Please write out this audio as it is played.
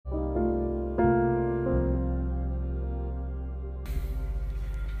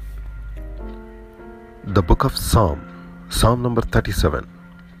The book of Psalm number 37,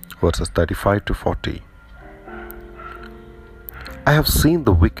 verses 35 to 40. I have seen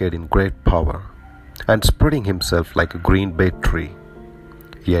the wicked in great power, and spreading himself like a green bay tree.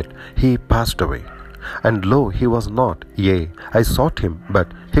 Yet he passed away, and lo, he was not. Yea, I sought him, but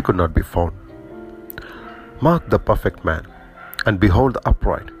he could not be found. Mark the perfect man, and behold the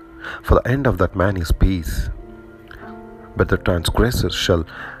upright, for the end of that man is peace. But the transgressors shall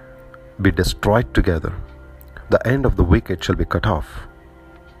be destroyed together. The end of the wicked shall be cut off.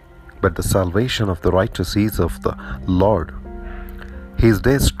 But the salvation of the righteous is of the Lord. He is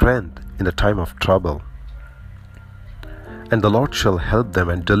their strength in the time of trouble. And the Lord shall help them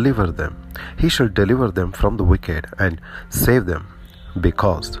and deliver them. He shall deliver them from the wicked and save them,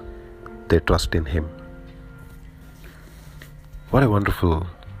 because they trust in Him. What a wonderful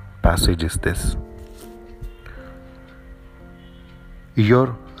passage is this.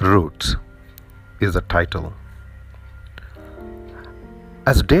 Your Roots is the title.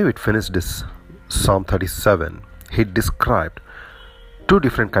 As David finished this Psalm 37, he described two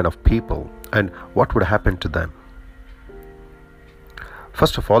different kind of people and what would happen to them.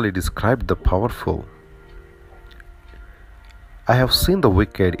 First of all, he described the powerful. I have seen the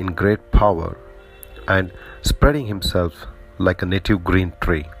wicked in great power and spreading himself like a native green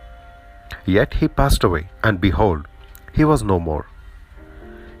tree. Yet he passed away, and behold, he was no more.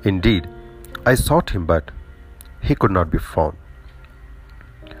 Indeed, I sought him, but he could not be found.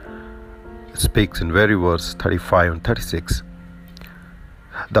 It speaks in very verse 35 and 36.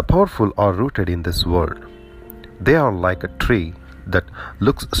 The powerful are rooted in this world. They are like a tree that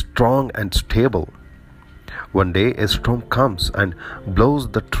looks strong and stable. One day a storm comes and blows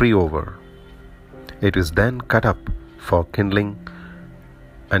the tree over. It is then cut up for kindling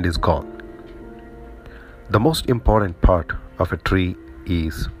and is gone. The most important part of a tree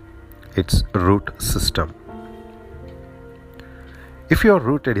is its root system. If you are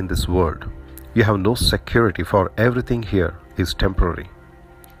rooted in this world, you have no security, for everything here is temporary.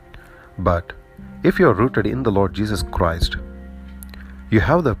 But if you are rooted in the Lord Jesus Christ, you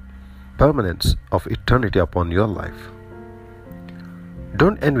have the permanence of eternity upon your life.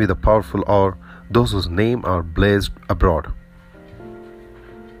 Don't envy the powerful or those whose name are blazed abroad,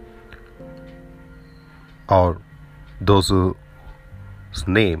 or those whose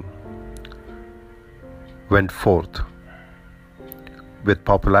name went forth with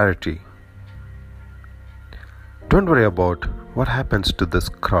popularity. Don't worry about what happens to this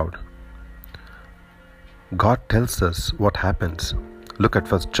crowd. God tells us what happens. Look at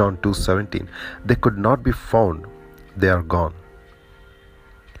 1 John 2:17. They could not be found, they are gone.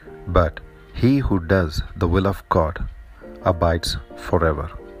 But he who does the will of God abides forever.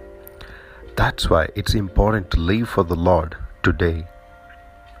 That's why it's important to live for the Lord today.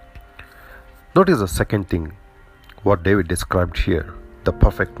 Notice the second thing, what David described here, the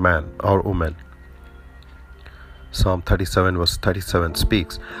perfect man or woman. Psalm 37 verse 37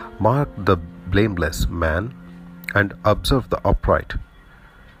 speaks, mark the blameless man and observe the upright,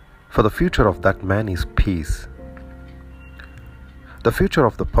 for the future of that man is peace. The future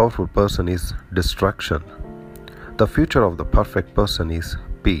of the powerful person is destruction. The future of the perfect person is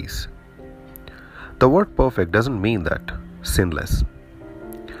peace. The word perfect doesn't mean that sinless.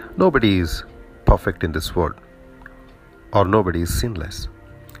 Nobody is perfect in this world, or nobody is sinless.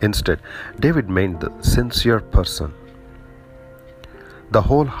 Instead, David meant the sincere person, the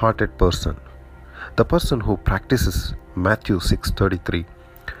wholehearted person, the person who practices Matthew 6:33,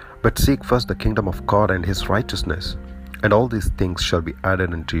 but seek first the kingdom of God and His righteousness, and all these things shall be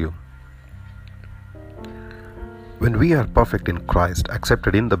added unto you. When we are perfect in Christ,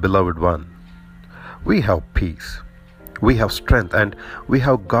 accepted in the Beloved One, we have peace, we have strength, and we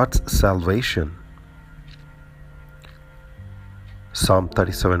have God's salvation. Psalm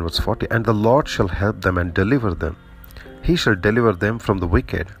 37 verse 40, and the Lord shall help them and deliver them. He shall deliver them from the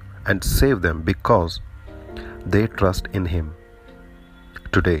wicked and save them, because they trust in Him.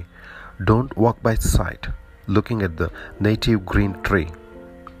 Today, don't walk by sight, looking at the native green tree,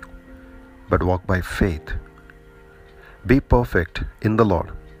 but walk by faith. Be perfect in the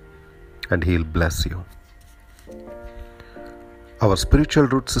Lord, and He'll bless you. Our spiritual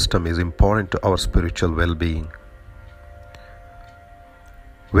root system is important to our spiritual well-being.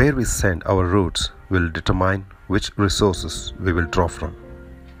 Where we send our roots will determine which resources we will draw from.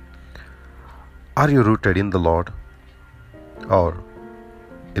 Are you rooted in the Lord or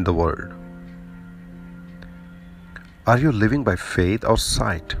in the world? Are you living by faith or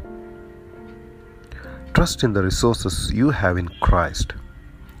sight? Trust in the resources you have in Christ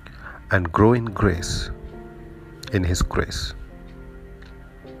and grow in grace, in His grace.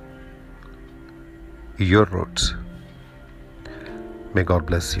 your roots. May God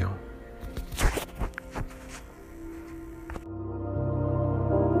bless you.